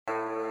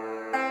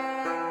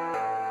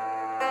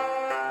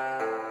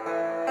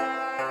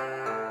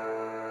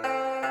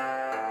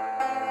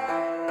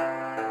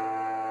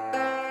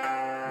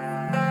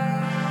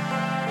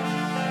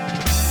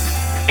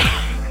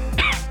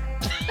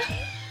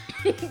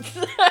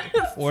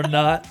We're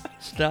not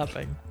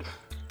stopping.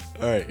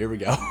 All right, here we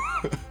go.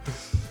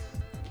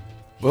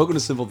 Welcome to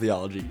Simple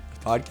Theology,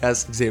 a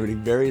podcast examining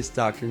various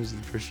doctrines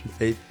of the Christian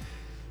faith.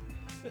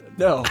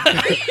 No, a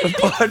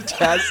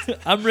podcast.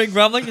 I'm Rick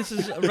Bromling. This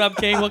is Rob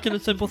Kane. Welcome to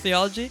Simple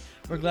Theology.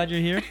 We're glad you're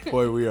here.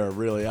 Boy, we are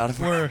really out of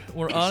We're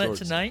on it sorts.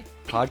 tonight.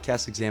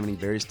 Podcast examining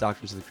various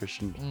doctrines of the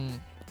Christian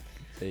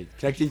faith.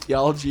 Connecting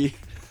theology.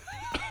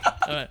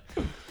 All right.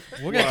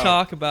 We're going to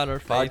talk about our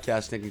faith.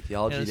 Podcast connecting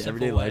theology in a to simple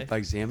everyday way. life by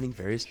examining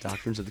various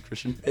doctrines of the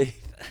Christian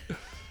faith.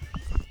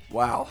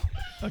 Wow.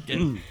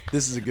 Okay.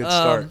 This is a good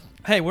start.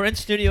 Hey, we're in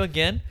studio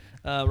again,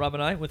 Rob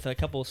and I, with a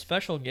couple of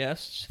special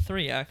guests.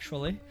 3,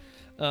 actually.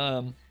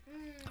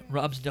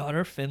 Rob's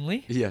daughter,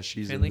 Finley. Yeah,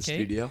 she's Finley in the Kate.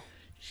 studio.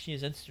 She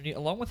is in studio,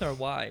 along with our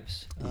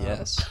wives.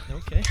 Yes.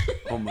 Okay.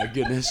 Oh my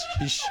goodness,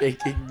 she's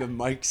shaking the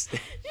mic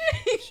stand,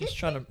 She's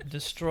trying to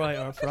destroy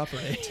our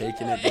property.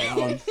 taking it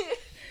down.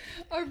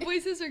 Our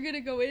voices are gonna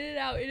go in and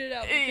out.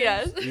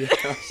 Yes.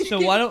 Yeah. So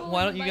why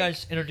don't you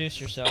guys introduce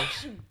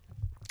yourselves?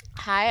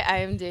 Hi,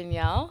 I'm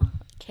Danielle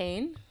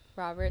Kane,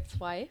 Robert's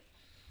wife.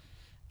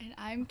 And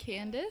I'm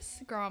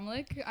Candace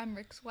Gromlich. I'm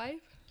Rick's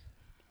wife.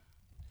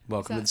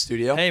 Welcome to the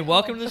studio. Hey,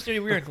 welcome to the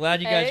studio. We are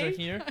glad you guys are Hey.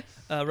 here.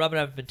 Rob and I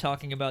have been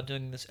talking about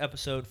doing this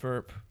episode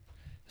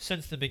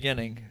since the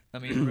beginning. I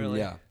mean, really.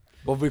 Yeah.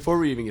 Well, before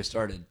we even get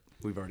started,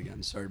 we've already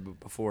gotten started, but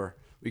before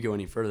we go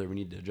any further, we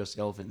need to adjust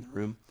the elephant in the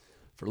room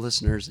for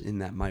listeners in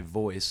that my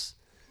voice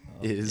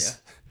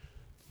is,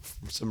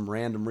 for some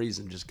random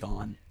reason, just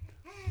gone.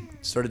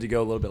 Started to go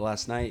a little bit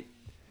last night,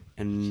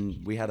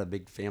 and we had a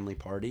big family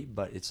party,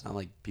 but it's not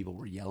like people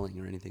were yelling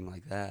or anything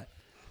like that.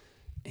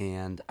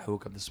 And I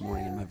woke up this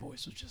morning and my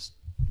voice was just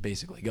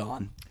basically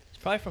gone. It's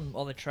probably from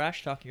all the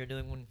trash talk you were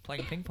doing when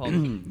playing ping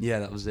pong. Yeah,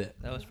 that was it.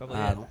 That was probably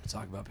I it. don't want to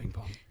talk about ping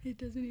pong. It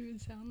doesn't even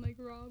sound like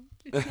Rob.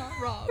 It's not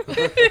Rob.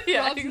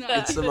 Yeah, Rob's not.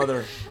 It's some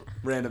other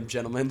random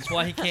gentleman. That's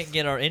why he can't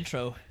get our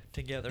intro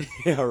together.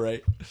 Yeah,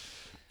 right.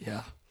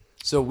 Yeah.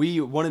 So we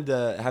wanted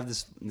to have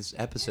this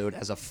episode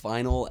as a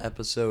final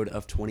episode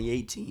of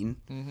 2018.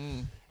 Mm-hmm.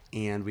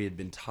 And we had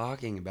been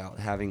talking about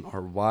having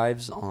our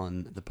wives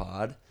on the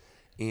pod.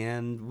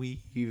 And we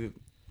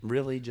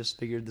really just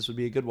figured this would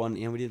be a good one.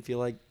 And we didn't feel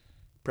like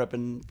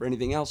prepping for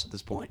anything else at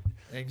this point.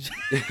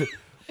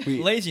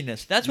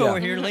 Laziness. That's what Yeah. we're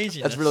here,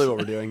 laziness. That's really what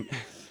we're doing.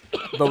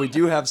 But we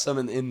do have some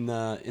in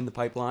the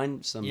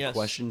pipeline, some Yes.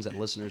 questions that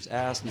listeners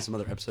asked and some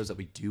other episodes that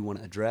we do want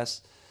to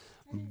address.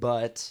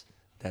 But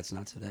that's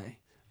not today.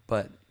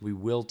 But we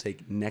will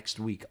take next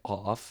week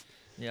off.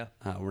 Yeah.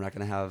 We're not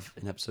going to have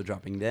an episode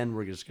dropping then.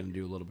 We're just going to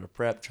do a little bit of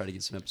prep, try to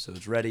get some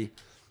episodes ready.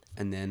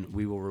 And then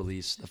we will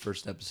release the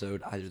first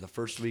episode either the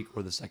first week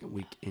or the second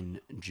week in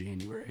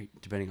January,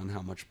 depending on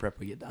how much prep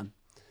we get done.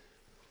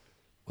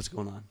 What's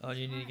going on? Oh,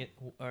 you need to get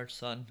our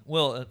son.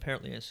 Will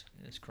apparently is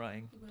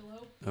crying.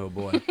 Oh,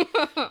 boy.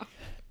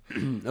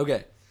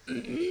 Okay.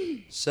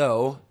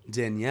 So,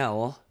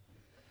 Danielle,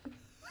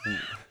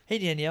 Hey,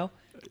 Danielle.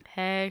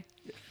 Hey.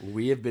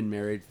 we have been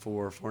married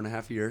for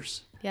 4.5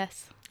 years.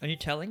 Yes. Are you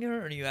telling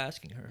her or are you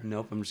asking her?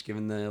 Nope, I'm just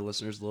giving the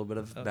listeners a little bit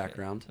of Okay.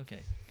 background.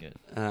 Okay, good.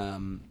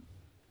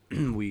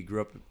 We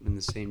grew up in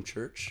the same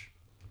church,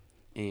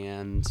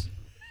 and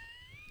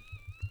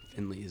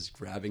Finley is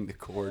grabbing the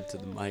cord to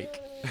the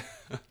mic.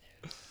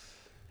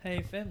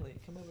 Hey, Finley,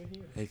 come over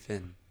here. Hey,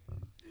 Finn.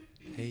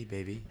 Hey,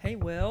 baby. Hey,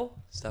 Will.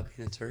 Stop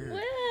being a turd.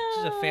 This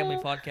is a family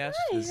podcast.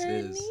 This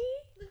is.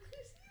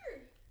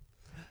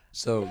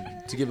 So,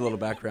 to give a little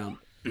background,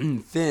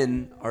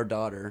 Finn, our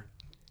daughter,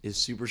 is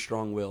super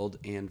strong-willed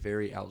and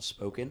very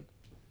outspoken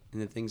in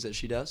the things that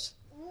she does.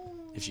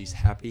 If she's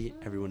happy,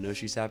 everyone knows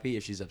she's happy.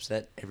 If she's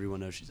upset, everyone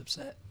knows she's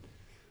upset.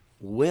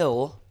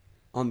 Will,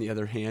 on the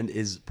other hand,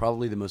 is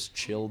probably the most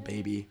chill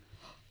baby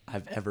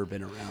I've ever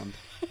been around.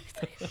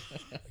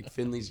 Like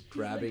Finley's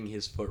grabbing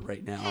his foot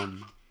right now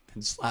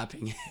and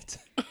slapping it.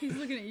 He's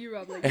looking at you,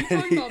 Rob. Like, And you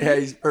talking about yeah, me?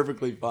 he's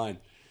perfectly fine.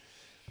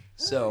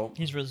 So,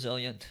 He's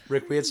resilient.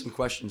 Rick, we had some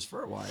questions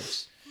for our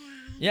wives.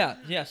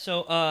 Yeah.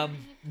 So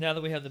now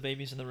that we have the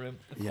babies in the room,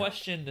 a Yeah.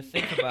 question to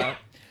think about.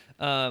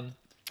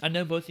 I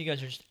know both of you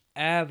guys are just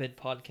avid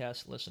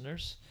podcast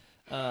listeners,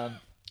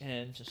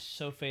 and just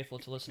so faithful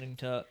to listening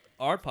to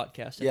our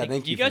podcast. I Yeah, think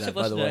thank you for guys that, have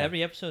by the listened to way.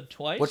 every episode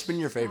twice. What's been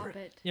your Stop favorite?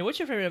 it. Yeah, what's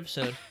your favorite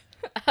episode?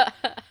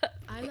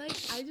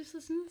 I just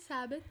listened to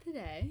Sabbath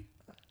today.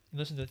 You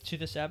listen to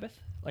the Sabbath,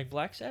 like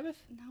Black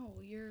Sabbath. No,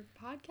 your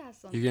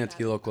podcast on You're gonna have to get a Sabbath.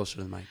 little closer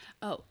to the mic.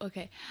 Oh,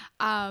 okay.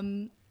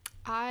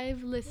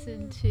 I've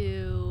listened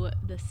to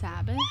the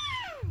Sabbath.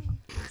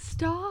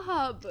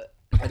 Stop.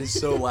 That is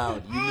so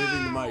loud. You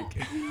moving the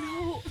mic.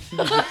 No.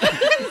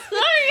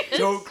 Sorry.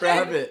 Don't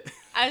grab it.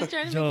 I was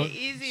trying to Don't make it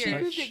She easier.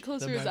 moved Touch it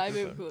closer the as I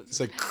moved microphone. It's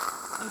closer.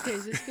 like. Okay,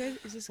 is this good?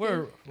 Is this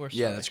We're good?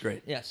 Yeah, sorry. that's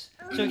great. Yes.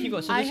 So keep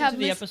going. So I listen have to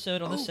the lis-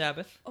 episode on the Oh.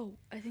 Sabbath. Oh,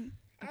 I think.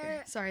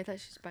 Okay. Sorry, I thought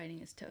she was biting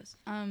his toes.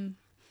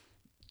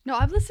 No,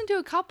 I've listened to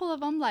a couple of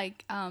them,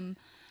 like some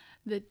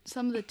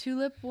of the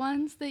tulip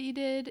ones that you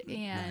did,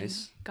 and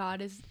Nice.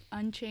 God is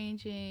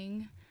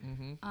unchanging.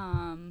 Mm-hmm.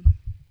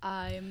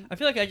 I'm I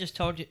feel like I just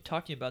talked to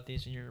you about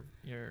these, and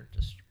you're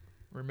just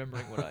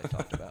remembering what I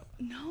talked about.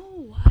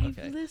 No, I've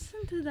Okay.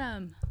 listened to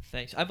them.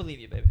 Thanks. I believe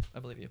you, baby. I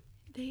believe you.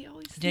 They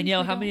always think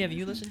Danielle, we how don't many have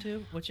you listen.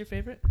 listened to? What's your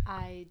favorite?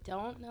 I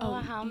don't know Oh,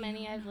 how you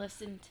many don't I've know.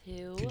 listened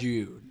to. Could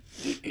you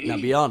now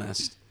be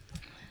honest?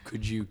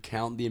 Could you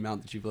count the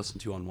amount that you've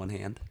listened to on one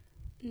hand?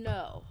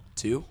 No,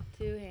 2,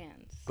 2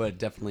 hands. but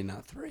definitely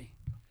not 3.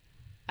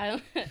 I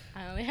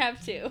only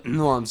have 2.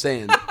 No, I'm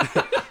saying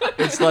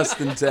it's less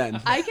than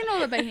 10. I can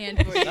hold up a hand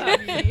for you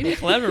if you need.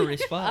 Clever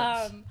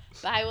response.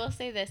 But I will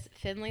say this: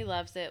 Finley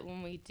loves it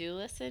when we do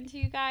listen to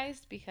you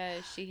guys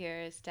because she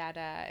hears Dada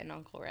and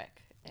Uncle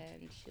Rick,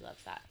 and she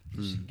loves that.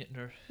 Just getting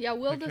her. Yeah,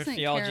 Will Like her doesn't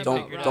theology care Don't-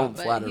 about Rick, don't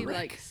but flatter he Rick.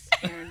 likes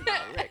hearing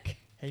about Rick.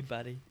 Hey,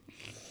 buddy.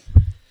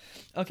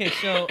 Okay,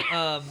 so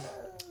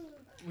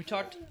we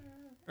talked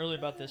earlier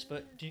about this,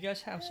 but do you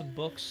guys have some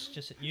books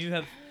just that you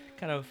have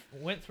kind of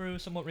went through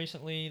somewhat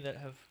recently that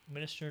have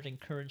ministered,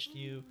 encouraged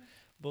you?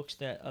 Books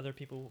that other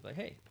people like,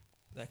 hey,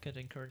 that could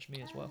encourage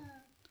me as well.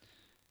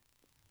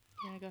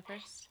 You want to go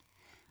first?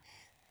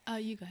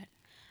 You go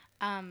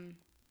ahead.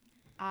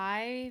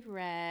 I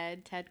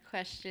read 10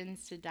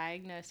 Questions to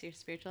Diagnose Your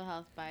Spiritual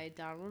Health by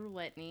Donald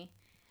Whitney,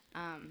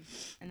 and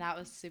that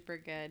was super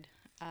good.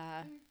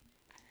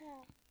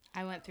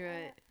 I went through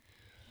it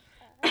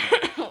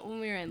when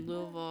we were in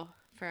Louisville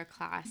for a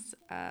class,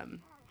 and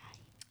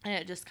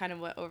it just kind of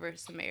went over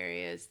some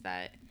areas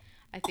that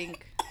I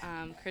think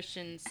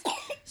Christians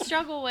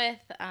struggle with,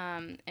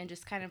 and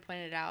just kind of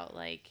pointed out,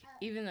 like,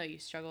 even though you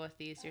struggle with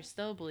these, you're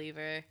still a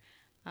believer,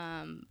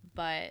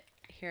 but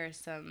here are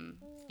some,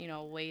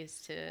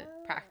 ways to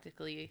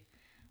practically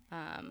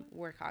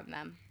work on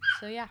them.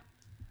 So, yeah.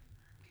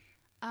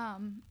 Are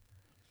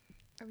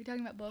we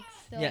talking about books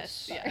still?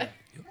 Yes. Yeah.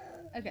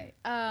 Okay.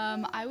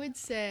 I would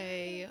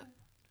say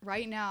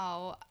right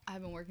now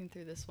I've been working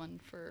through this one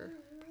for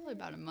probably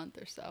about a month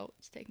or so.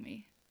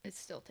 It's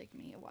still taking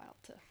me a while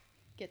to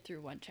get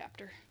through one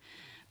chapter.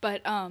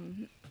 But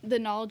The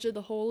Knowledge of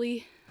the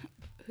Holy,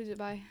 who's it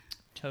by?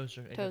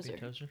 Tozer. A.W. Tozer.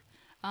 Tozer.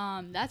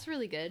 That's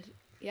really good.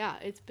 Yeah,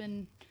 it's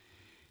been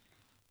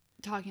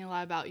talking a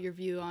lot about your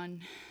view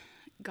on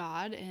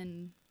God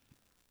and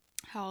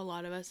how a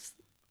lot of us,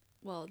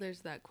 well,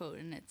 there's that quote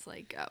and it's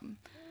like,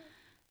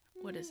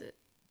 what is it?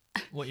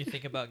 What you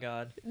think about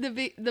God.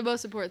 The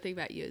most important thing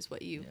about you is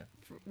what you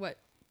Yeah. what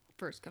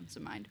first comes to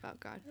mind about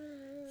God.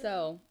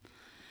 So,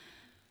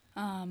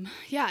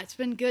 yeah, it's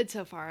been good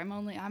so far. I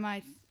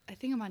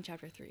think I'm on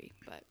chapter 3,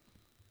 but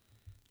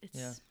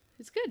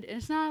it's good and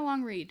it's not a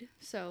long read,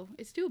 so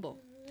it's doable.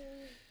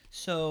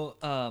 So,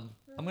 I'm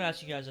going to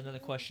ask you guys another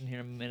question here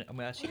in a minute. I'm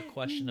going to ask you a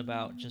question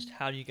about just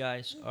how you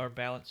guys are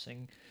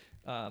balancing,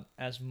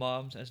 as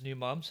moms, as new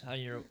moms, how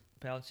you're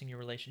balancing your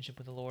relationship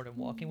with the Lord and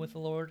walking with the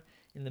Lord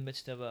in the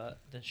midst of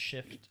the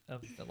shift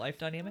of the life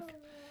dynamic.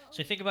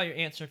 So think about your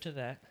answer to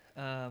that.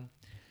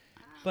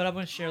 But I'm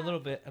going to share a little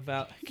bit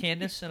about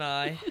Candace and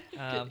I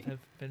have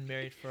been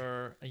married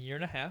for a year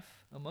and a half,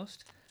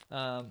 almost.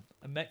 I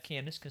met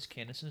Candace because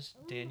Candace is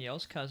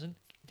Danielle's cousin.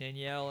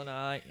 Danielle and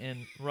I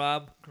and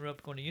Rob grew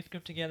up going to youth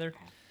group together.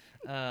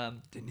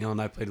 Danielle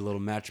and I played a little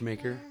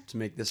matchmaker to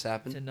make this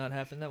happen. Did not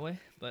happen that way,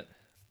 but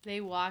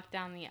They walked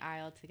down the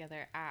aisle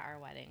together at our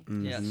wedding,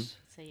 Mhm. yes,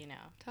 so you know.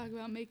 Talk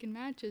about making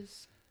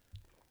matches.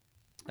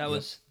 that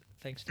was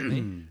thanks to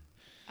me.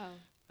 Oh,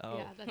 Oh,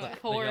 yeah, that's the right.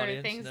 For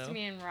audience, thanks no. to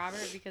me and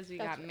Robert because we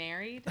got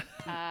married.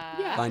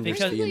 Yeah. Binders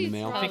Because- fee in the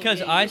mail. Oh, Because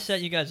yeah, I you-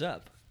 set you guys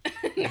up.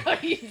 No,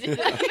 you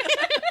didn't.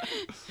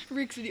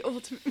 Rick's the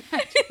ultimate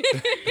match. So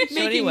Making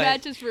anyway,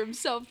 matches for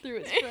himself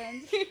through his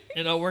friends.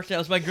 it all worked out. It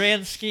was my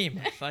grand scheme.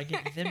 If I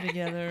get them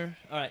together,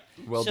 all right.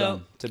 Well So-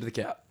 done. Tip of the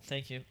cap.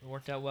 Thank you. It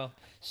worked out well.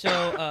 So,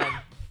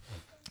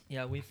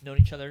 yeah, we've known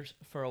each other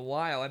for a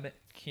while. I met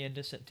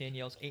Candace at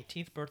Danielle's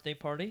 18th birthday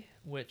party,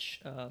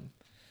 which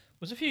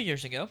was a few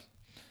years ago.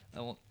 I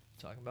won't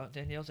talk about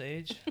Danielle's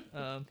age,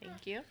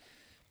 Thank you.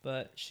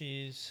 but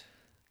she's...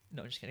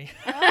 No, just kidding.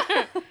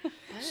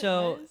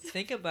 So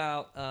think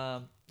about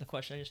the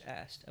question I just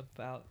asked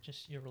about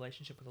just your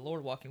relationship with the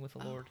Lord, walking with the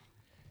Lord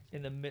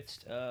in the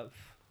midst of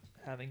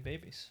having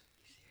babies.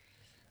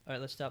 All right,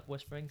 let's stop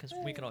whispering because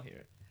we can all hear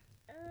it.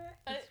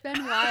 It's been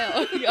a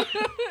while.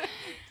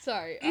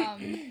 Sorry.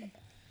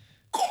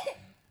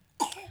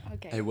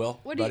 Okay. Hey, Will,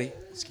 What do you- buddy,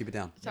 let's keep it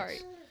down. Sorry.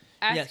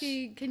 Yes.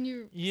 Asking, can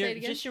you say Your, it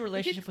again? just your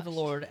relationship with the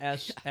Lord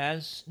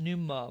as new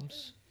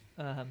moms,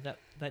 that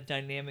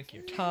dynamic,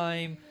 your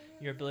time,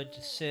 your ability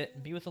to sit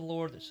and be with the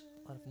Lord. There's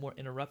a lot of more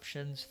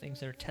interruptions, things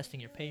that are testing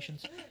your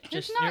patience.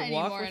 There's Just not your any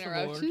walk more with the Lord.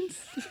 interruptions.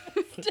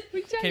 What are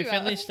we talking Okay, about?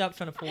 Finley, stop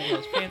trying to pull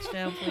those pants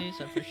down, please.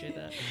 I appreciate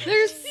that.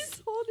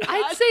 There's,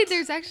 I'd say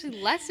there's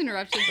actually less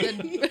interruptions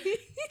than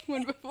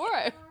when before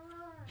I.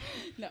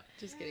 No,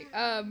 just kidding.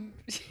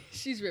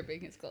 She's ripping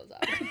his clothes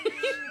off.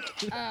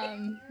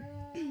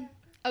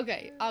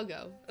 Okay, I'll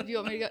go. Do you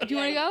want me to go? Do you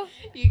want to go?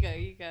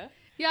 You go.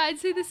 Yeah, I'd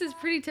say this is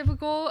pretty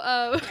typical.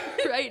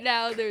 Right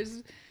now,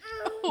 there's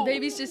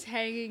babies just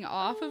hanging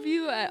off of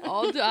you at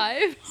all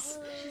times.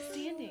 She's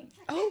standing.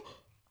 Oh,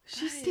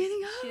 she's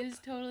standing up. She is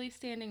totally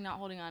standing, not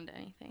holding on to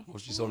anything. Well,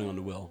 she's holding on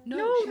to Will.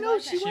 No,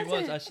 she She was.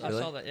 wasn't. I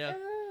Really? saw that. Yeah.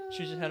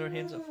 She just had her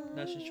hands up.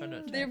 Now she's trying to.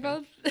 Attack They're him.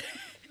 both.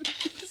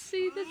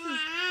 See,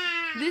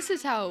 this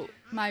is how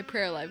my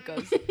prayer life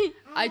goes.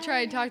 I try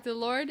and talk to the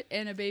Lord,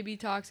 and a baby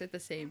talks at the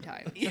same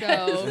time.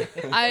 So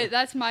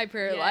that's my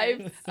prayer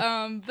life.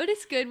 But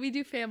it's good. We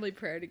do family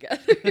prayer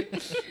together.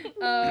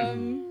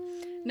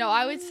 No,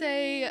 I would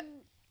say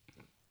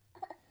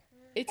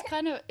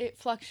it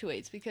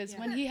fluctuates because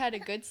when he had a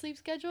good sleep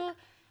schedule,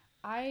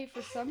 I,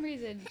 for some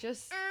reason,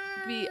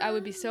 I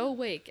would be so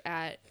awake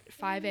at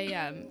 5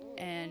 a.m.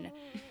 and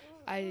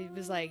I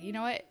was like, you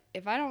know what?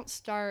 If I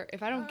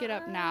don't get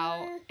up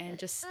now and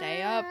just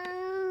stay up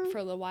for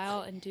a little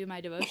while and do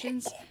my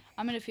devotions,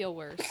 I'm going to feel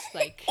worse,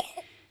 like,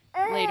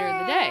 later in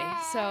the day.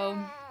 So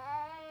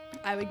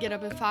I would get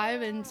up at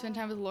 5 and spend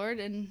time with the Lord.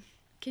 And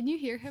can you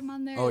hear him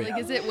on there? Oh, like, yeah.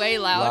 is it way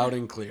loud? Loud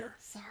and clear.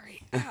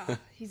 Sorry.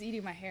 He's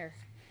eating my hair.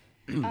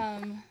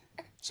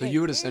 So you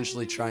would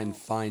essentially try and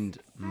find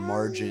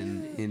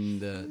margin in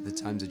the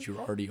times that you're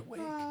already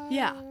awake.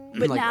 Yeah.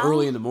 But like now,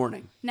 early in the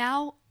morning.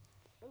 Now,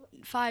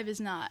 5 is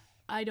not.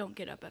 I don't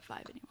get up at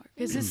 5 anymore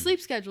because his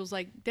sleep schedule's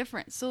like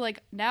different. So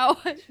like now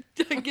I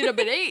get up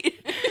at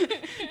 8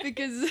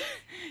 because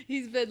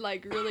he's been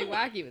like really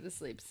wacky with the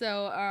sleep.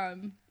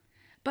 So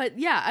but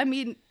yeah, I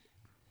mean,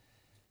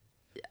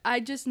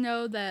 I just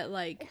know that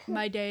like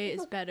my day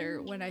is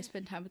better when I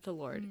spend time with the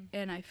Lord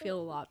and I feel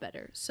a lot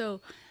better. So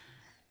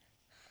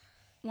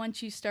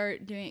once you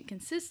start doing it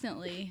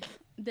consistently,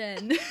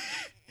 then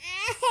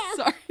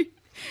sorry.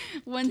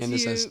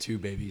 Candace has 2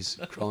 babies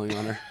crawling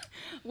on her.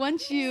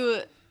 Once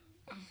you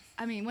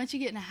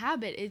get in a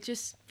habit, it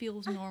just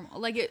feels normal.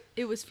 Like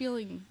it was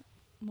feeling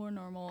more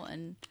normal,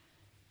 and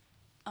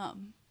I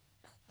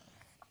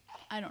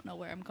don't know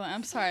where I'm going.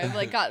 I'm sorry. I've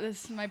like got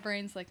this. My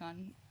brain's like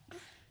on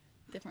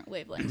different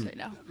wavelengths right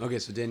now. Okay,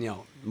 so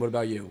Danielle, what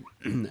about you?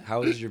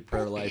 How has your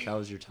prayer life? How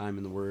has your time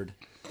in the Word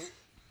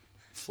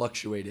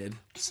fluctuated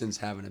since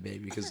having a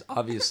baby? Because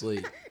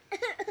obviously,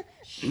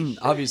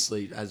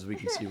 as we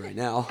can see right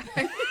now,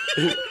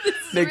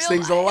 makes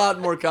things a lot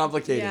more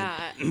complicated.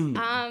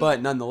 Yeah.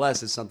 But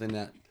nonetheless, it's something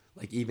that,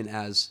 like, even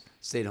as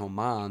stay-at-home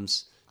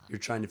moms, you're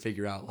trying to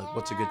figure out, like,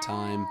 what's a good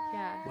time?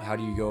 Yeah. How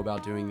do you go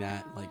about doing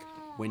that? Like,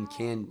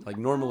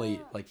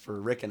 normally, like,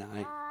 for Rick,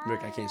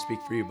 I can't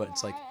speak for you, but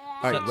it's like,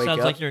 all right, wake Sounds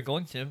up. like you're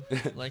going to.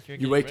 Like you're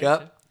You getting wake ready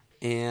up,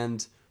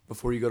 and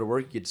before you go to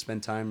work, you get to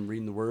spend time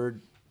reading the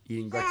Word,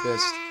 eating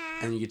breakfast,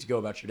 and then you get to go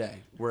about your day.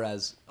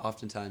 Whereas,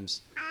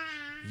 oftentimes,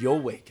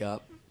 you'll wake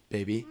up,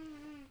 baby,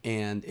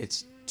 and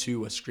it's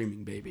to a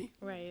screaming baby.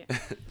 Right.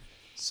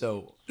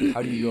 So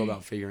how do you go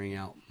about figuring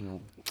out,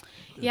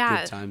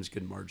 Yeah. good times,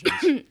 good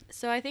margins?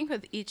 So I think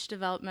with each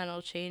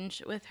developmental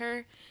change with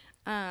her,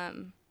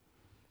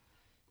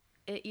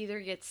 it either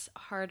gets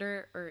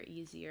harder or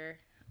easier.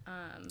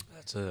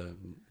 That's a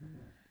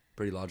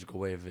pretty logical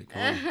way of it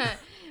going.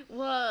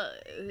 Well,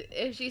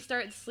 if she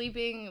starts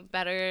sleeping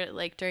better,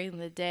 like during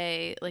the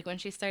day, like when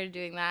she started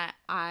doing that,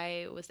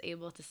 I was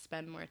able to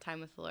spend more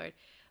time with the Lord.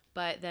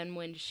 But then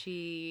when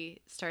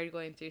she started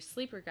going through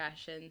sleep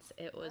regressions,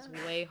 it was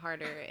way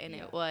harder. And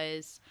it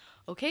was,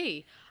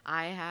 okay,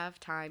 I have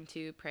time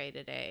to pray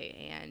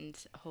today and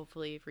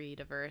hopefully read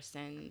a verse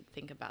and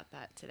think about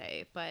that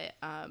today. But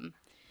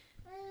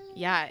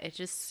yeah,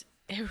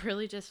 it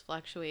really just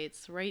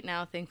fluctuates. Right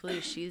now, thankfully,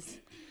 she's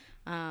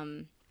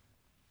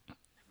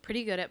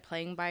pretty good at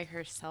playing by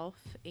herself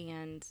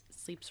and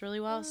sleeps really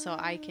well. So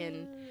I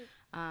can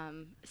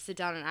sit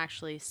down and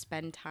actually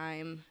spend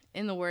time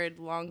in the Word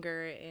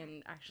longer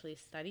and actually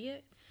study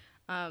it.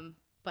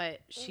 But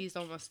she's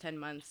almost 10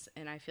 months,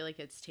 and I feel like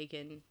it's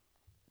taken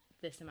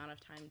this amount of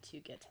time to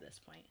get to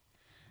this point.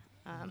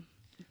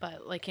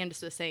 But like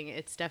Candace was saying,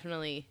 it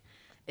definitely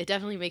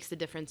makes a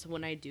difference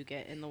when I do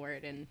get in the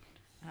Word and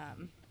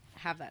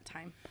have that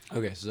time.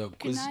 Okay, so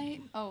Can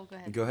I? Oh, go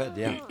ahead. Go ahead,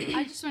 yeah.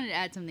 I just wanted to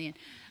add something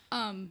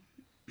in.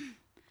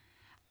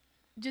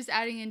 Just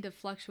adding into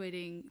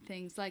fluctuating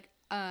things, like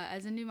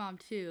as a new mom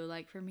too,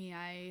 like for me,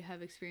 I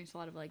have experienced a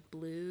lot of like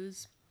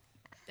blues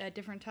at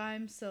different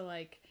times. So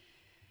like,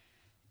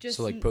 just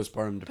So like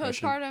postpartum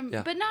depression? postpartum,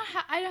 Yeah. but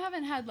I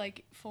haven't had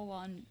like full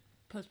on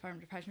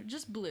postpartum depression,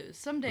 just blues.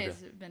 Some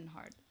days have been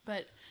hard,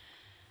 but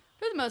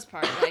for the most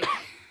part, like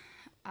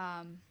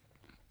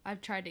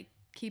I've tried to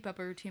keep up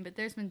a routine, but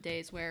there's been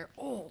days where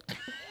Oh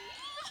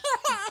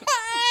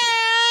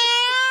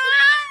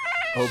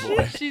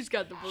boy. she's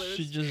got the blues.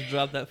 She just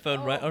dropped that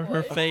phone right on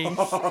her face.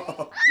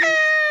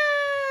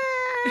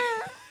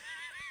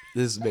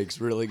 This makes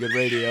really good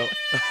radio.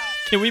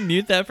 Can we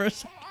mute that for a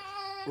second?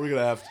 We're going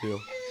to have to.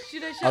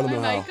 Should I I shut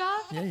don't my know mic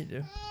off? Yeah, you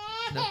do.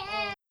 No.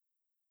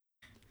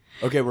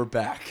 Okay, we're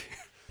back.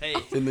 Hey,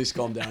 Finley's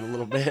calmed down a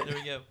little bit. there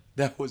we go.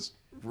 That was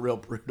real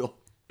brutal.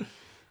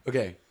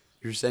 Okay,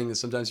 you're saying that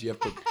sometimes you have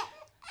the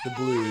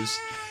blues.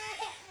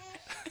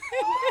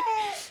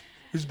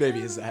 Whose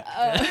baby is that?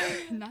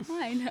 Not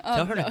mine.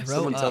 Tell her to grow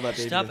Someone tell up. that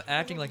baby Stop to-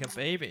 acting like a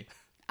baby.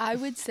 I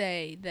would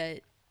say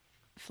that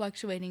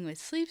fluctuating with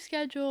sleep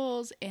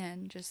schedules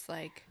and just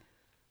like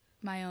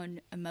my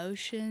own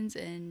emotions,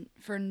 and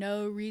for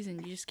no reason,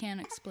 you just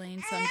can't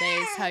explain some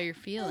days how you're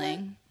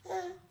feeling.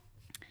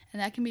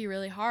 And that can be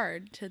really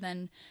hard to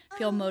then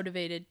feel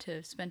motivated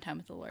to spend time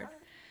with the Lord.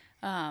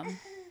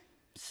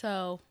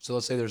 So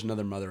let's say there's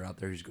another mother out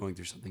there who's going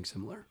through something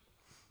similar.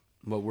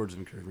 What words of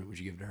encouragement would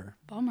you give to her?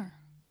 bummer.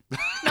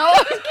 No,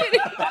 I'm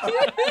kidding.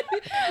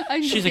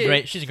 I'm She's kidding.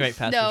 a great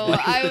pastor. No,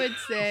 I would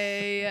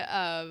say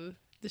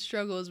the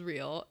struggle is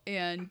real,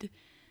 and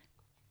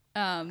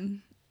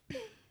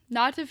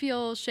not to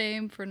feel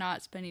shame for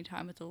not spending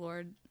time with the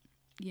Lord,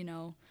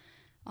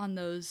 on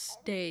those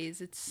days.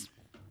 It's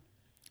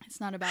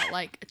not about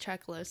like a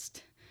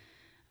checklist.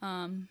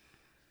 I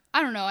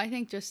don't know. I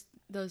think just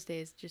those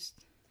days, just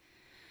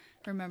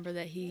remember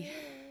that He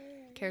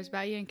cares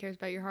about you and cares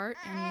about your heart,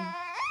 and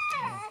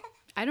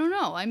I don't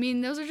know. I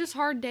mean, those are just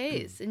hard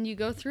days, and you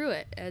go through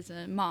it as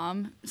a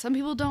mom. Some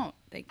people don't.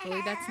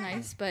 Thankfully, that's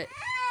nice, but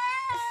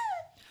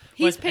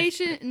He's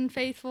patient and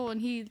faithful,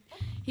 and He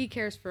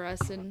cares for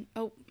us. And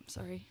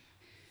sorry.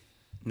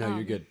 No,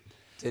 you're good.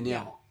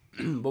 Danielle,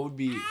 what would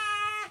you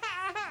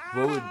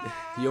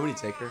want me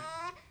to take her?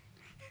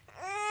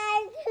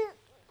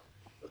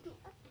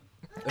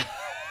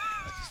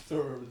 Just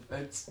throw her over the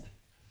fence.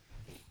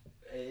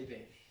 Hey,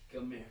 baby,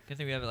 come here. Good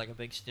thing we have like a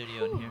big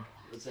studio in here.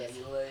 Let's have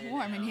you lay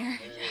Warm in here.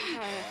 I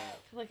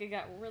feel like it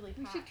got really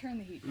We hot. should turn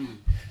the heat.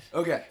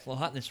 Okay. It's a little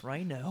hot in this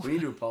right now. We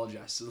need to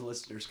apologize to the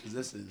listeners because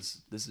this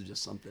is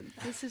just something.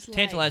 This is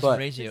Tantalizing But,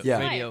 radio. yeah.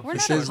 radio. We're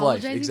This not is life,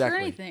 apologizing for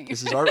exactly. anything.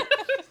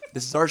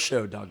 This is our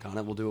show, doggone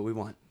it. We'll do what we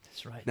want.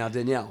 That's right. Now,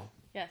 Danielle,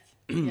 Yes.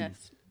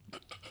 Yes.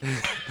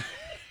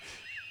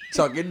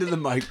 talk into the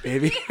mic,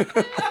 baby.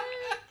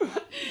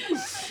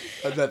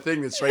 That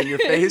thing that's right in your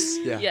face.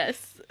 Yeah.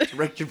 Yes.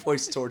 Direct your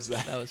voice towards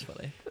that. That was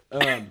funny.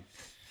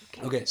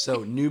 Okay,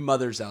 so new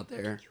mothers out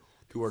there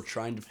who are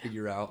trying to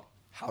figure out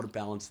how to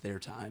balance their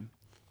time.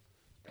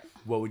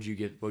 What would you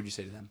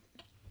say to them?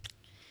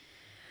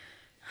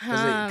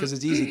 Because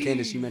it's easy,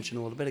 Candace, you mentioned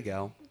a little bit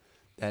ago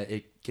that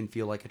it can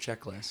feel like a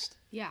checklist.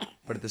 Yeah.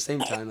 But at the same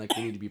time, like,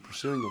 we need to be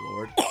pursuing the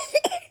Lord.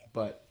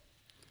 But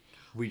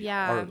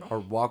Yeah. our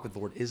walk with the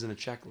Lord isn't a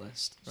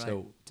checklist. Right.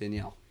 So,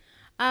 Danielle.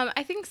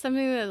 I think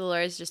something that the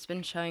Lord has just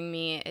been showing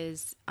me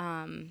is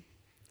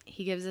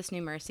He gives us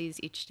new mercies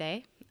each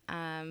day.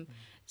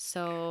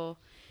 So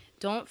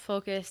don't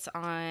focus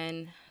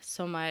on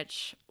so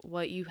much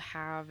what you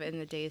have in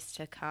the days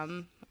to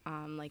come,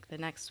 like the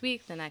next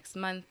week, the next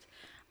month,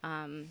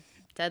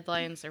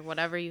 deadlines, or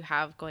whatever you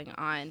have going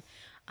on.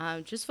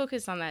 Just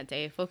focus on that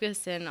day.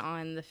 Focus in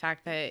on the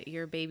fact that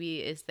your baby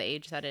is the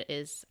age that it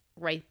is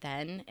right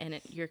then,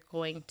 and you're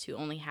going to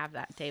only have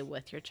that day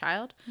with your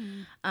child.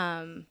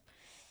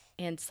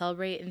 And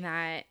celebrate in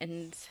that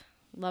and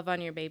love on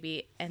your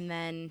baby. And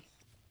then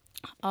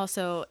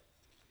also,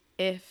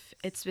 if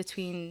it's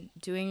between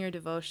doing your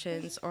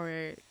devotions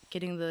or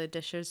getting the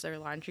dishes or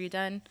laundry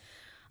done,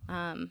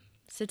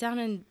 sit down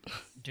and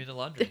Do the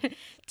laundry.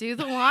 do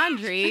the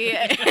laundry.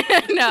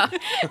 No,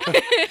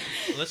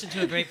 Listen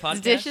to a great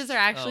podcast. dishes are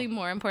actually Oh,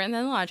 more important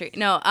than the laundry.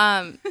 No,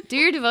 do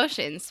your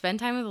devotions. Spend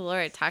time with the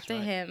Lord. Talk to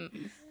right.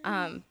 Him.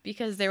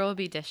 Because there will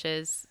be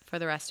dishes for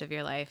the rest of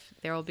your life.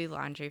 There will be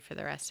laundry for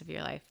the rest of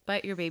your life.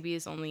 But your baby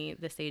is only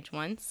this age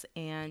once,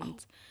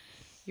 and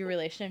your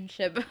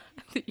relationship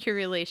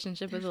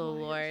with the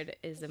Lord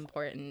is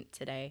important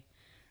today.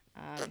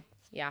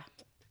 Yeah,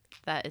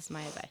 that is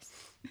my advice.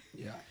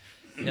 Yeah.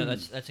 No,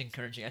 that's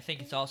encouraging. I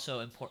think it's also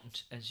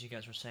important, as you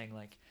guys were saying,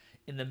 like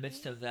in the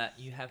midst of that,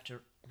 you have to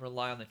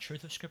rely on the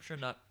truth of Scripture,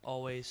 not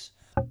always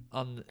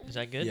on. Is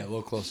that good? Yeah, a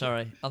little closer.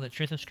 Sorry, on the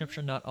truth of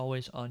Scripture, not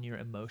always on your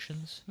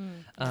emotions.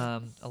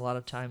 A lot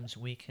of times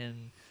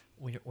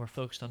we're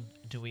focused on,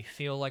 do we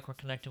feel like we're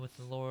connected with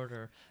the Lord,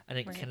 or I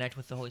didn't Right. connect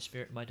with the Holy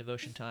Spirit in my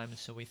devotion time, and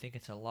so we think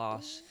it's a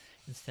loss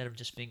instead of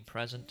just being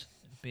present,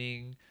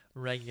 being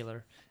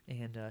regular,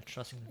 and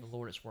trusting that the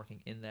Lord is working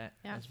in that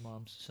Yeah. as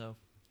moms. So.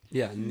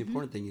 Yeah, and the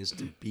important thing is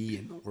to be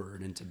in the Word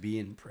and to be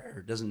in prayer.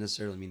 It doesn't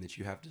necessarily mean that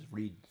you have to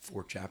read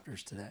 4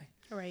 chapters today.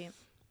 Right.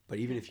 But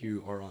even if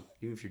you're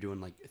doing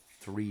like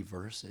 3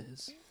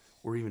 verses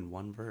or even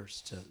 1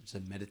 verse to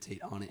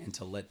meditate on it and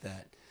to let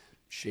that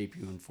shape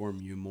you and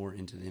form you more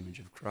into the image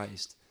of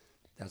Christ,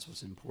 that's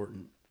what's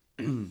important.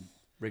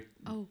 Rick,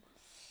 Oh,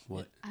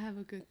 what? I have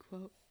a good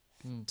quote.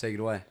 Take it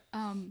away.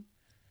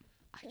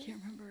 I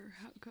can't remember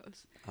how it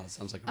goes. Oh, it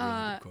sounds like a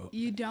really good quote.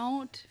 You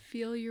don't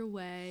feel your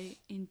way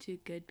into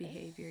good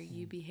behavior.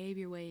 You behave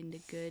your way into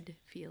good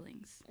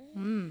feelings.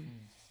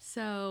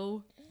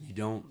 So You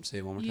don't say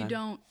it one more you time.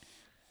 don't.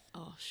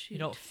 Oh shoot! You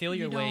don't feel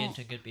your You way don't-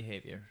 into good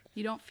behavior.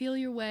 You don't feel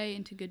your way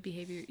into good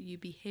behavior. You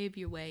behave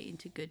your way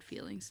into good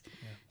feelings.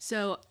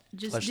 So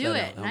just Flesh do that it,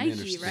 out. Help me Nike,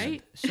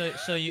 understand. right?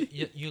 So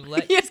you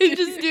let Yeah,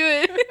 just do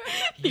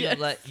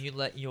it. you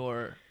let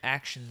your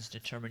actions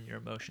determine your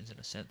emotions in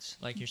a sense.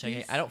 Like you're saying,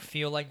 hey, I don't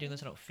feel like doing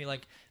this. I don't feel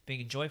like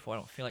being joyful. I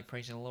don't feel like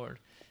praising the Lord.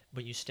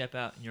 But you step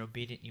out and you're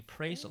obedient. You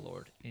praise the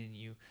Lord and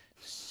you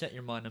set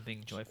your mind on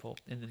being joyful,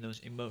 and then those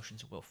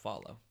emotions will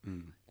follow.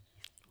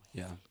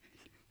 Yeah.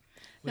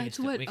 That's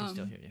we what, can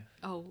still hear you.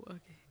 Oh, okay.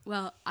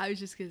 Well, I was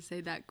just gonna say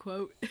that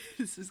quote.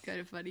 This is kind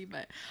of funny,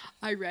 but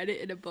I read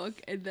it in a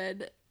book, and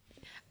then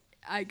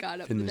I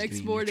got up Finn the was next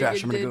getting morning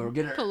trash. and I'm did gonna go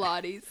get her.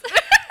 Pilates.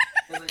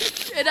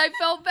 And I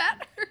felt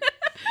better.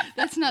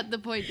 That's not the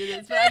point to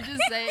this, but I'm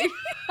just saying.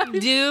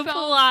 Do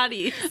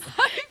Pilates. I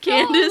felt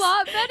Candace- a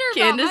lot better about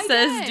Candace my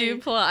says day. do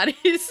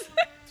Pilates.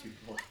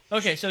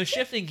 Okay, so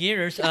shifting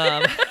gears.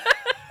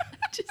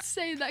 Just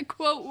saying that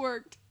quote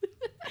worked.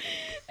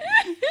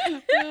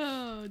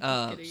 Oh,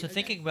 just kidding. So Okay.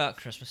 thinking about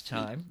Christmas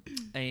time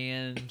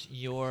and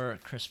your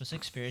Christmas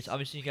experience,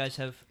 obviously you guys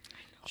have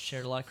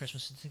shared a lot of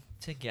Christmas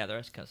together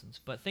as cousins,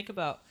 but think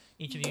about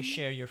each of you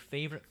share your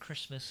favorite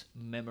Christmas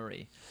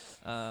memory.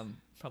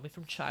 Probably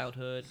from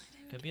childhood,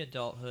 could be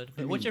adulthood,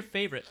 but what's your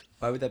favorite?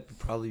 Why would that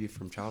probably be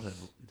from childhood?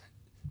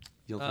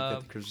 You don't think that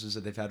Um, the Christmases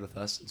that they've had with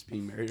us since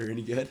being married are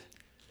any good?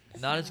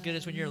 Not as good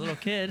as when you're a little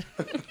kid,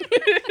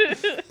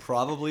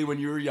 Probably when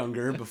you were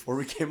younger, before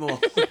we came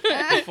along.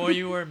 before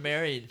you were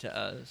married to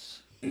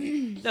us.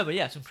 No, but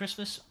yeah, some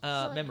Christmas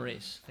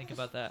memories. Think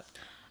about that.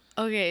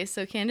 Okay,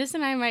 so Candace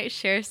and I might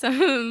share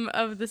some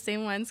of the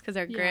same ones because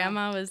our Yeah.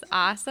 grandma was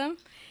awesome.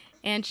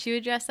 And she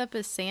would dress up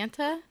as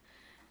Santa.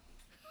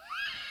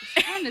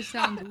 Kind of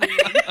sounds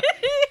weird.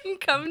 And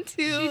come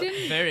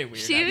to. Very weird.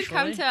 She would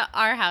come actually. to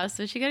our house.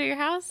 Would she go to your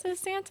house as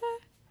Santa?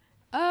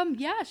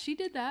 Yeah, she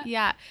did that.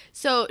 Yeah.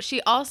 So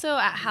she also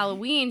at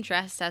Halloween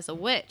dressed as a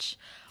witch.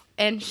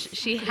 And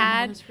she Grandma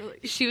had. was really-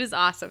 She was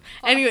awesome.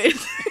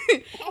 Anyways,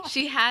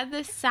 she had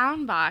this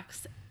sound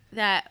box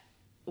that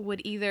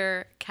would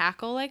either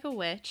cackle like a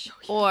witch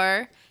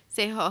or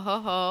say ho ho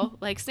ho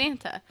like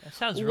Santa. That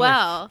sounds really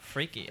Well,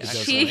 freaky. does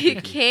Actually. sound She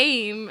freaky.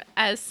 came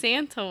as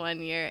Santa one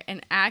year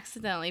and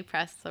accidentally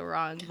pressed the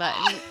wrong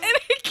button and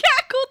it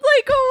cackled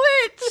like a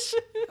witch.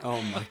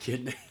 Oh my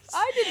goodness.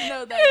 I didn't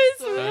know that.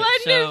 It was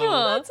story.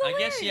 wonderful. So, I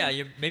guess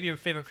maybe your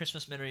favorite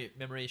Christmas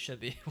memory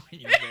should be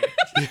when you were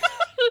married.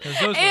 'Cause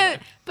those were And,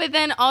 like- but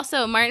then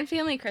also Martin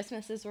family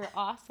Christmases were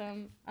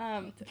awesome.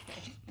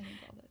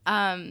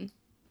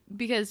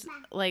 Because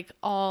like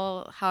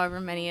however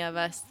many of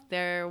us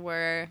there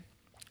were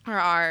or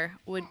are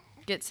would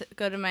get to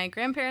go to my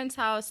grandparents'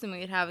 house and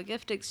we'd have a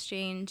gift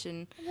exchange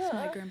and To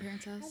my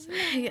grandparents' house.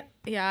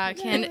 yeah,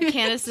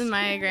 Candace and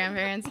my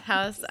grandparents'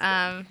 house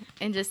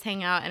and just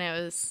hang out and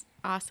it was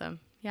awesome.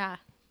 Yeah.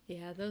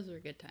 Yeah, those were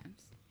good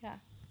times. Yeah.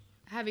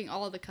 Having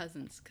all the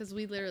cousins, because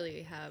we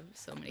literally have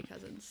so many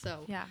cousins.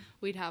 So Yeah.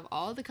 we'd have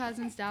all the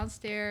cousins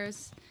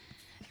downstairs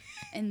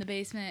in the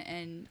basement,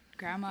 and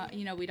grandma,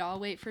 we'd all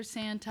wait for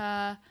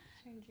Santa,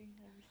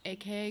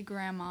 aka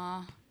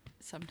grandma,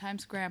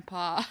 sometimes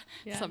grandpa,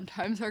 Yeah.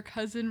 sometimes our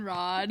cousin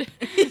Rod,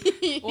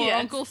 or Yes.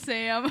 Uncle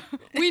Sam.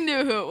 We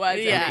knew who it was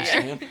Yeah.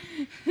 every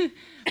year.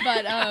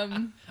 But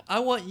I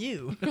want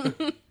you.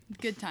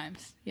 good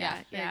times. Yeah,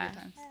 very yeah. good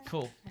times.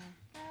 Cool.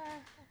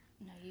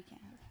 No, you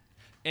can't.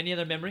 Any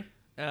other memory?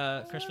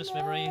 Christmas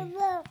memory?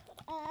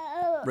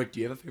 Rick, do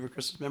you have a favorite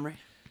Christmas memory?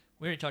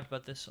 We already talked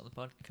about this on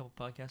the couple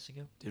podcasts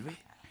ago. Did we?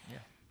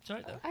 It's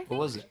alright though. I What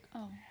was it?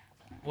 Oh.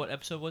 What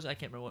episode was it? I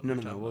can't remember what. No, we no,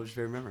 were no. talking What was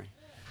your favorite memory?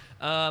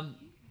 about.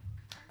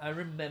 I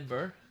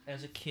remember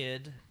as a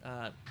kid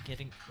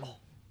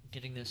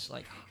getting this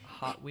like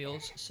Hot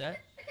Wheels set.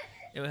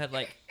 It had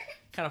like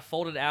kind of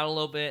folded out a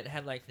little bit. It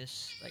had like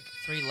this like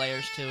 3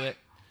 layers to it.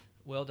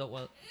 Well, don't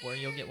worry,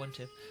 you'll get one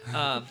too.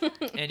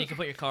 And you can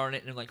put your car in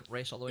it and like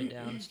race all the way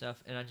down and stuff.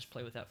 And I just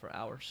play with that for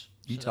hours.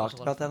 You So was talked a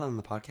lot about of that on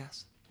the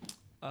podcast?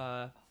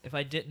 fun. If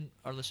I didn't,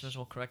 our listeners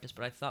will correct us.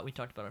 But I thought we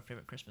talked about our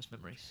favorite Christmas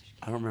memories.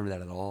 I don't remember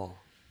that at all.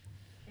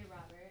 Hey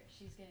Robert,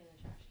 she's getting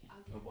the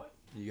trash can. What?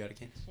 You got a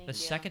can? The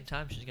second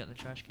time she's gotten the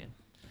trash can.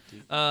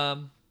 Dude.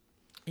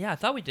 Yeah, I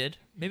thought we did.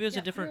 Maybe it was a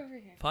Yeah, different over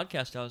here.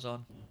 podcast I was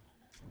on.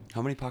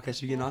 How many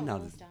podcasts are you getting on now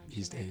Almost done.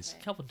 these She might days?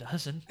 A couple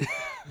dozen.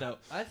 No,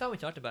 I thought we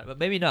talked about it, but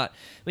maybe not.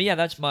 But yeah,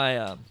 that's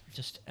my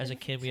just as a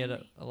kid we had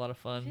a lot of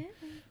fun.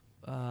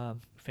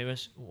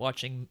 Famous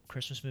watching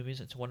Christmas movies.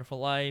 It's a Wonderful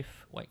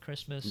Life, White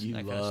Christmas, You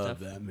that kind of love stuff.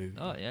 that movie.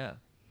 Oh yeah,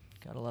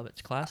 gotta love it.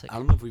 It's classic. I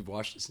don't know if we've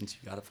watched it since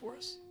you got it for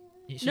us.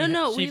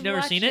 So you've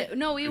never seen it?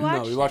 No, we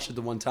watched. No, we watched it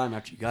the one time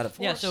after you got it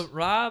for Yeah. us. So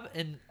Rob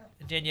and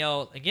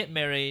Danielle they get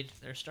married.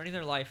 They're starting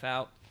their life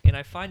out, and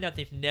I find out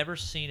they've never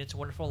seen It's a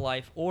Wonderful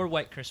Life or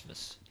White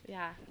Christmas.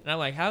 Yeah. And I'm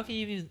like, how can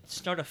you even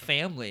start a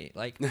family?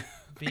 Like,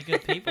 be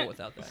good people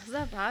without that. Is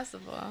that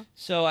possible?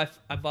 So I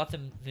bought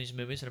them these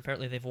movies, and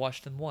apparently they've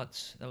watched them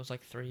once. That was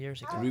like 3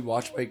 years ago. Did we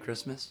watch White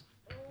Christmas?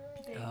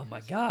 Oh my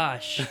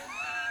gosh.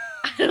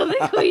 I don't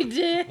think we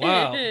did.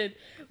 Wow.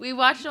 We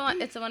watched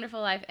It's a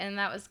Wonderful Life, and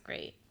that was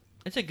great.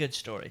 It's a good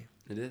story.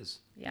 It is.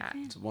 Yeah.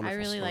 It's a wonderful I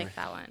really story. like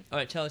that one. All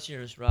right, tell us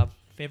yours, Rob.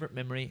 Favorite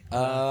memory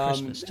of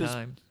Christmas it was-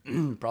 time.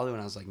 Probably when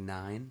I was like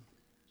 9.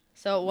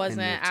 So it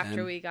wasn't year after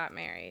 10. we got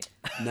married.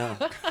 No,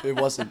 it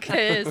wasn't.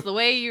 Because the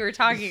way you were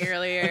talking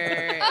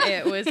earlier,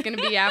 it was going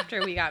to be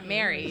after we got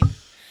married.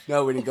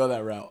 No, we didn't go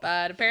that route.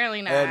 But apparently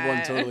I not. had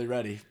one totally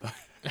ready, but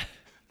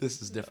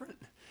this is different.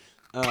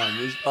 It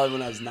was probably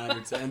when I was 9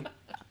 or 10.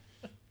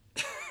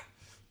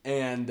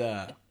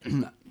 And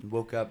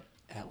woke up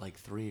at like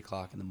 3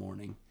 o'clock in the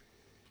morning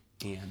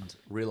and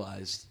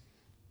realized,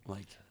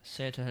 like,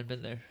 Santa had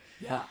been there.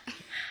 yeah,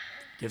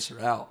 gifts are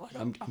out. Like,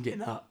 I'm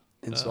getting up.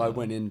 And so I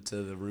went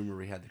into the room where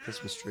we had the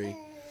Christmas tree,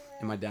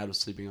 and my dad was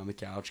sleeping on the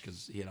couch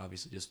because he had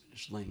obviously just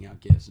finished laying out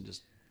gifts and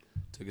just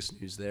took a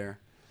snooze there.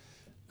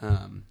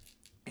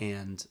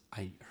 And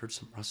I heard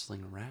some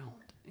rustling around,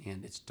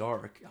 and it's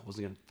dark. I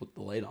wasn't going to put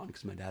the light on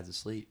because my dad's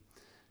asleep.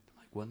 I'm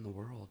like, what in the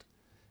world?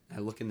 And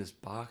I look in this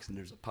box, and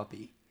there's a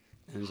puppy,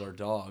 and there's our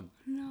dog,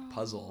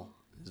 Puzzle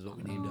is what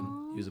we named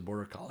him. He was a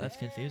border collie. That's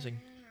confusing.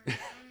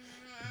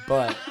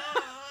 But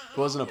it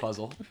wasn't a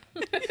puzzle.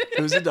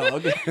 It was a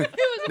dog It was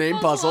a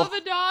named puzzle Puzzle.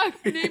 of a dog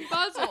named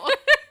Puzzle.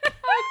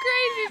 How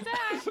crazy is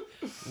that?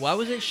 Why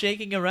was it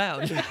shaking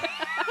around?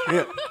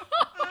 Yeah.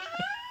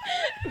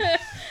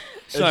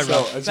 Sorry,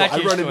 Rob. And so Back to I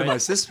your run into story. my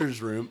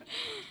sister's room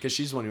because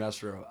she's the one who asked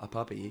for a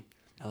puppy.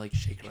 I like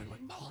shake her. I'm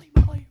like, Molly,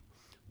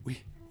 we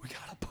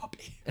got a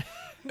puppy.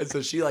 And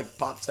so she like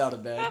pops out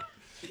of bed,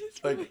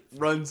 like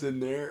runs in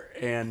there,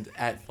 and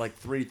at like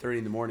 3:30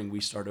 in the morning we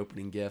start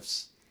opening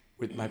gifts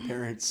with my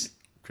parents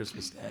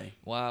Christmas Day.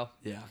 Wow.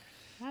 Yeah,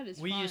 That is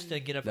We used to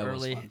get up That was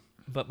early, fun.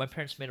 but my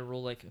parents made a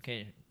rule like,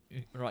 okay,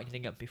 we're not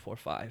getting up before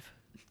 5.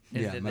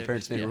 And yeah. then My there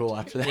parents was- made a yeah. rule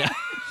after that. Yeah.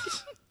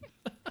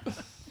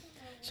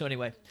 So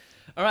anyway,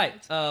 all right.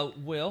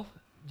 Will,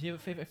 do you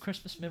have a favorite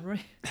Christmas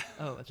memory?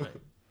 Oh, that's right.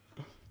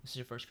 This is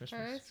your first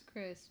Christmas. First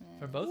Christmas.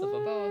 For both of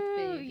them. Both Ooh,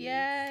 babies.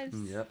 yes.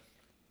 Yep.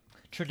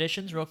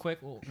 Traditions, real quick.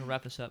 We'll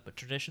wrap this up. But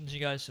traditions you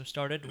guys have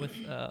started with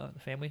the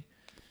family.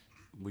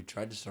 We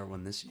tried to start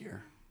one this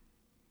year.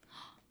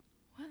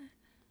 What?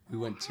 We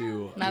went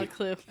to. Not a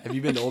clue. Have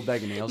you been to Old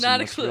Bag of Nails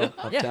Not in a clue.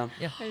 Westerville, Uptown?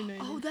 Yeah.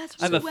 Oh, that's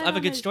I have what a, we I have a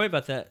went good on story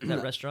about that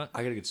No. restaurant.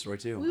 I got a good story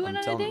too. We went I'm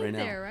on a telling date it right now.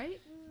 there, right?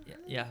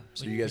 Yeah.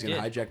 So we- you guys we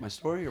gonna did. hijack my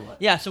story or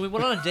what? Yeah, so we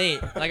went on a date,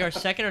 like our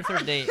second or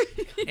third date,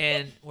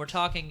 and we're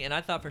talking, and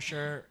I thought for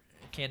sure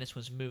Candace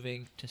was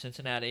moving to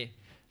Cincinnati. And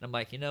I'm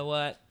like, you know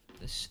what?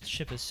 This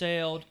ship has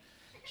sailed.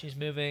 She's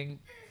moving.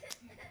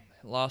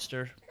 Lost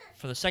her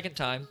for the second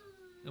time,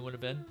 it would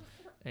have been.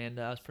 And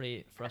I was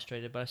pretty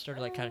frustrated, but I started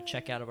like kind of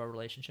check out of our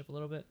relationship a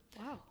little bit.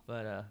 Wow.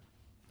 But I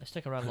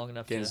stuck around long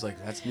enough Candace to.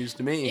 like, that's news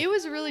to me. It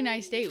was a really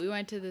nice date. We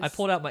went to this. I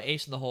pulled out my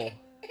ace in the hole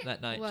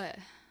that night. What?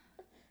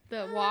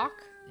 The walk?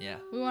 Yeah.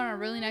 We went on a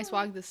really nice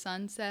walk, the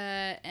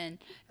sunset, and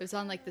it was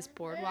on like this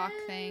boardwalk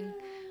thing.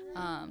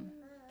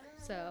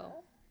 So,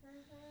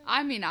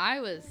 I mean,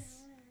 I was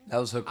That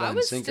was hook, line,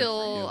 and sinker for you.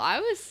 I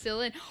was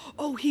still in.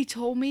 Oh, he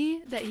told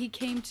me that he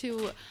came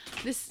to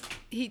this.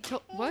 He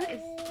told what?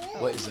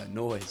 What is that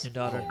noise? Your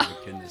daughter Oh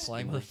my goodness.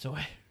 Flying with a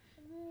toy.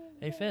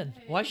 Hey Finn,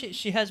 why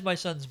she has my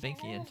son's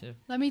binky into?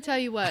 Let me tell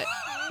you what.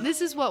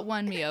 This is what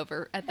won me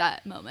over at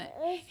that moment.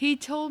 He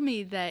told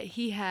me that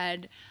he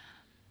had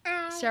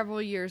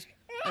several years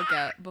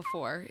ago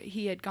before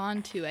he had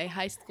gone to a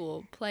high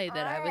school play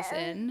that I was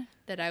in,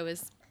 that I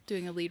was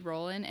doing a lead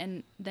role in,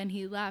 and then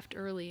he left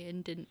early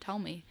and didn't tell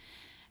me.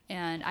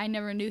 And I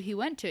never knew he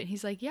went to it. And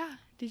he's like, "Yeah,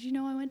 did you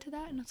know I went to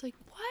that?" And I was like,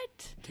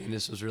 "What?"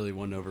 Candace was really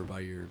won over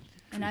by your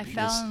And I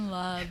creepiness. fell in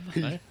love.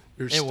 Right?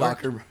 Your It worked.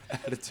 stalker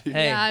attitude.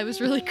 Hey. Yeah, it was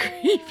really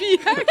creepy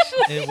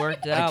actually. It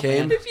worked out.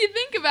 came- Man. If you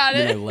think about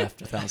And then I it.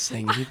 left without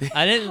saying anything.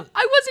 I didn't.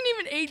 I wasn't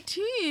even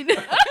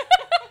 18.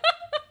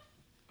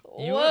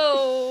 You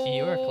Whoa. Were,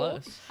 you were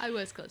close. I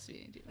was close to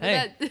being 18. But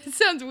Hey. that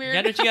sounds You weird.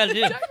 got what you got to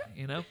do.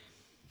 You know.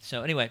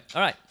 So anyway,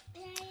 all right.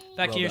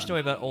 Back Well to your done. story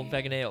about Old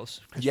Bag of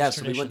Nails. Yeah,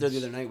 Christmas so we went there the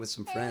traditions. other night with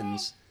some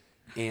friends,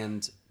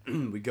 and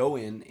we go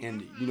in,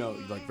 and you know,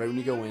 like right when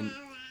you go in,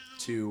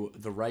 to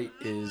the right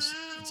is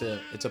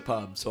it's a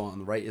pub. So on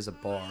the right is a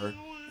bar,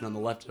 and on the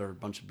left are a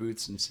bunch of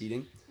booths and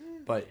seating.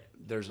 But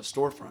there's a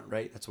storefront,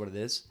 right? That's what it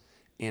is.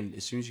 And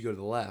as soon as you go to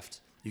the left,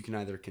 you can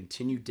either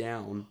continue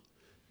down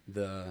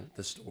the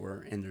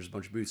store, and there's a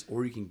bunch of booths,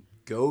 or you can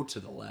go to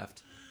the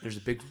left. There's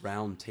a big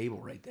round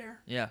table right there.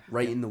 Yeah.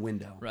 Right in the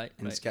window. Right,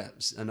 And it's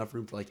got enough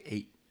room for like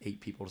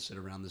eight people to sit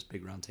around this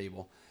big round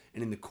table.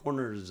 And in the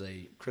corner is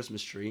a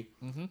Christmas tree,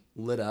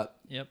 lit up,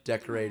 Yep.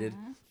 decorated,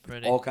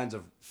 Pretty. all kinds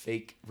of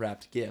fake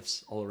wrapped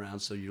gifts all around.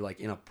 So you're like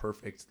in a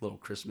perfect little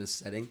Christmas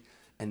setting.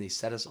 And they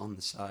set us on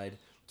the side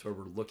to where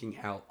we're looking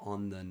out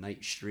on the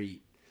night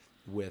street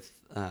with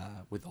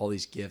all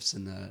these gifts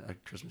and a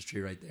Christmas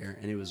tree right there.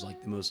 And it was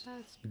like the most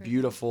That's pretty.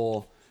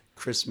 beautiful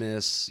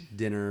Christmas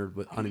dinner,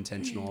 with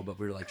unintentional. But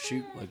we were like,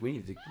 shoot, like we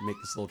need to make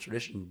this little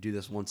tradition, do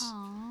this once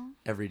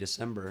every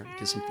December,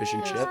 get some fish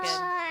and That's chips.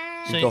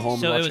 good. And go home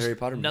and so watch it was Harry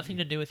Potter nothing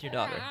movie. to do with your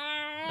daughter.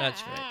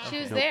 That's great. She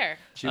was Nope. there.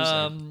 She was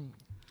there.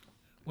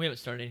 We haven't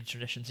started any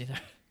traditions either.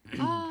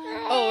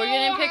 Oh, we're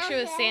getting a picture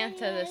with Santa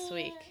this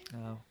week.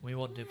 No, we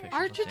won't do pictures.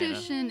 Our of Santa.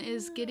 tradition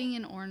is getting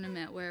an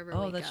ornament wherever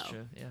Oh, we that's go.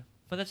 true. Yeah,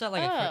 but that's not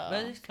like Oh.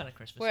 but it's kind of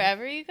Christmas.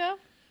 Wherever you go.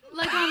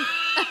 Like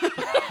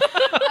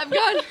I've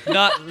gone.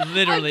 Not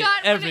literally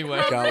I've gotten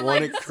everywhere. it Got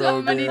one like at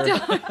so many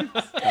Kroger.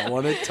 times. Got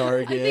one at I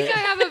Target. think I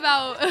have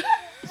about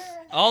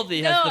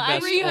Aldi has No, the I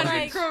best 300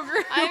 ornaments.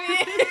 Kroger. I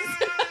mean,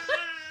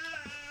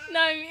 no,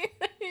 I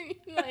mean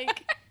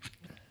like.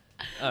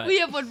 All right. We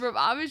have one from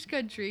Amish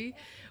country.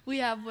 We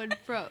have one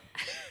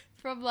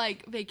from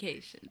like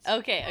vacations.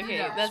 Okay,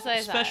 Yeah. that's what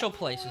I thought. Special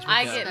places. we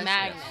I go. get Special.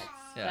 magnets,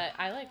 Yeah.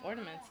 but I like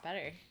ornaments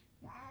better.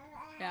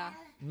 Yeah.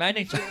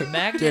 Magnets are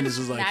Candace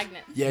was like,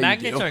 Magnets. yeah,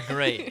 magnets you do. are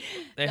great.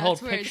 They That's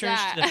hold where it's pictures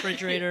to at. the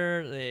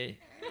refrigerator.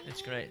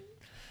 It's great.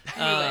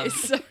 Anyways,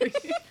 sorry.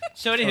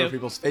 So Cover anywho,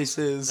 people's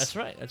faces. that's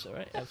right. That's all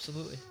right.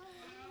 Absolutely.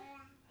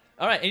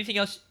 All right. Anything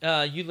else,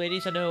 you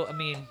ladies? I know. I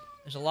mean,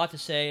 there's a lot to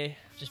say.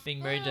 Just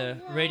being married to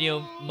radio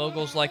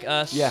moguls like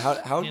us. Yeah, how do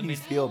I you mean,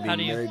 feel how being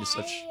do you- married to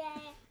such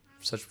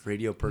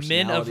radio Men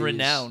personalities? of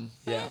renown.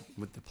 Yeah,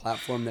 with the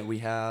platform that we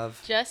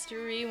have. Just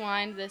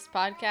rewind this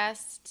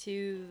podcast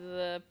to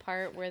the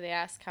part where they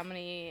ask how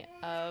many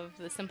of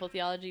the Simple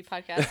Theology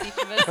podcasts each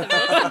of us have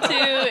listened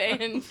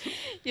to, and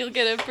you'll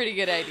get a pretty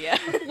good idea.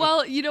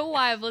 Well, you know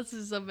why I've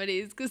listened to so many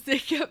is because they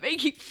kept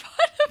making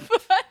fun of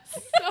us.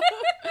 So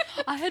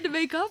I had to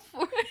make up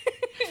for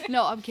it.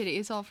 No, I'm kidding.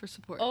 It's all for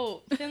support.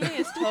 Oh, Finley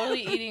is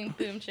totally eating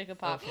Boom Chicka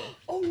Pop. Okay.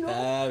 Oh no,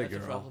 that That's a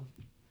girl. problem.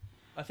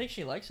 I think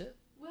she likes it.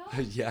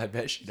 Yeah, I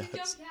bet she does.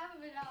 half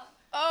of it out.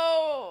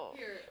 Oh.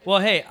 Here. Well,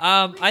 hey,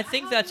 I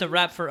think that's a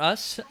wrap for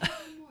us.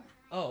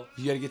 Oh,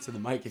 You gotta get to the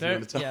mic if you there,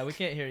 want to talk. yeah, we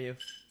can't hear you.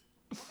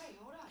 Hey,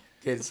 hold on.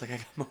 Okay, it's like I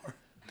got more.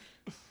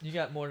 You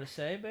got more to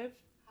say, babe?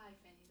 Hi,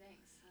 Fanny.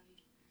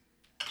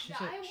 Thanks,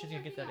 honey. She's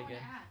gonna get that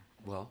again.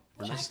 Well,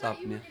 we're not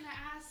stopping you.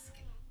 Ask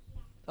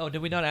Oh,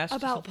 did we not ask you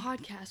about something?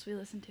 podcasts we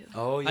listen to.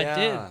 Oh yeah. I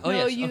did. Oh,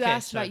 no, yes. you Okay,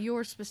 asked sorry. about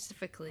yours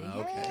specifically.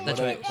 Okay. That's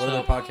what right. What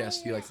other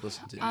podcasts do you like to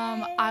listen to?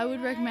 I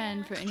would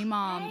recommend for any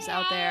moms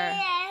out there.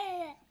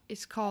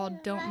 It's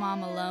called Don't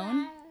Mom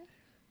Alone.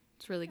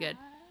 It's really good.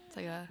 It's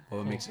like a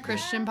What makes it good?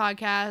 Christian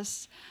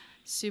podcast,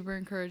 super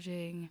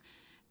encouraging.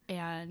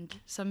 And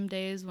some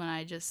days when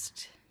I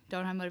just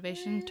don't have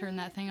motivation, turn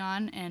that thing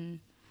on, and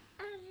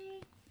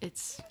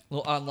it's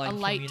Little online a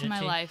light to my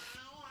community. life.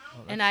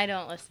 And I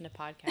don't listen to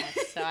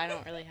podcasts, so I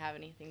don't really have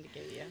anything to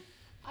give you.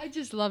 I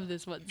just love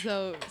this one.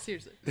 So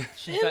seriously,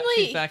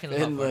 She's back in the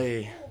hot part.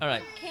 Finley. All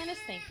right. Candace,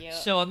 thank you.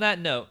 So on that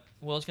note,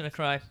 Will's gonna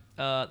cry.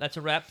 That's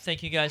a wrap.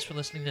 Thank you guys for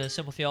listening to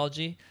Simple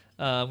Theology.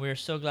 We're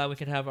so glad we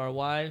could have our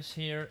wives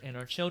here and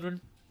our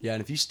children. Yeah,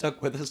 and if you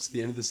stuck with us to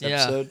the end of this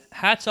Yeah. episode,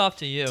 Hats off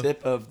to you,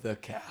 tip of the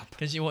cap.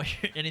 because you won't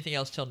hear anything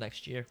else till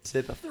next year.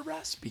 Tip of the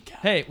raspy cap.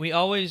 Hey, we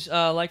always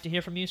like to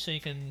hear from you, so you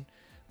can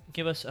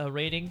give us a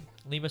rating,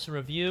 leave us a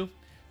review.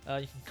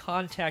 You can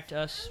contact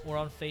us. We're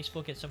on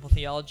Facebook at Simple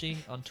Theology,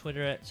 on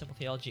Twitter at Simple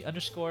Theology _. You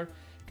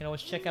can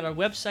always check out our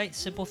website,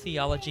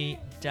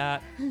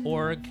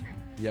 simpletheology.org.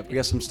 Yep, we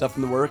got some stuff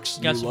in the works.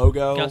 Got New some,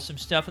 logo. got some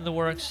stuff in the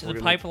works, in We're the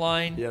gonna-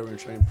 pipeline. Yeah, we're gonna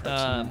try and prep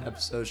some Um,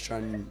 episodes, try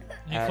and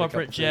New add a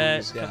corporate couple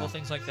jet, things. a couple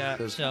things like that.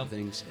 Those So kind of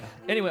things. Yeah.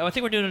 anyway, I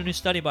think we're doing a new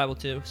study Bible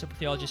too, Simple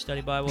Theology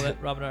study Bible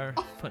that Rob and I are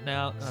putting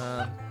out.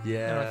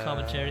 Yeah. Our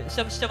commentary,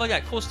 stuff like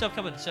that, cool stuff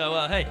coming. So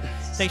hey,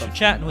 thanks for Something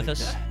chatting with like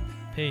us. that.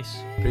 Peace.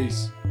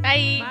 Peace.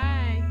 Bye. bye.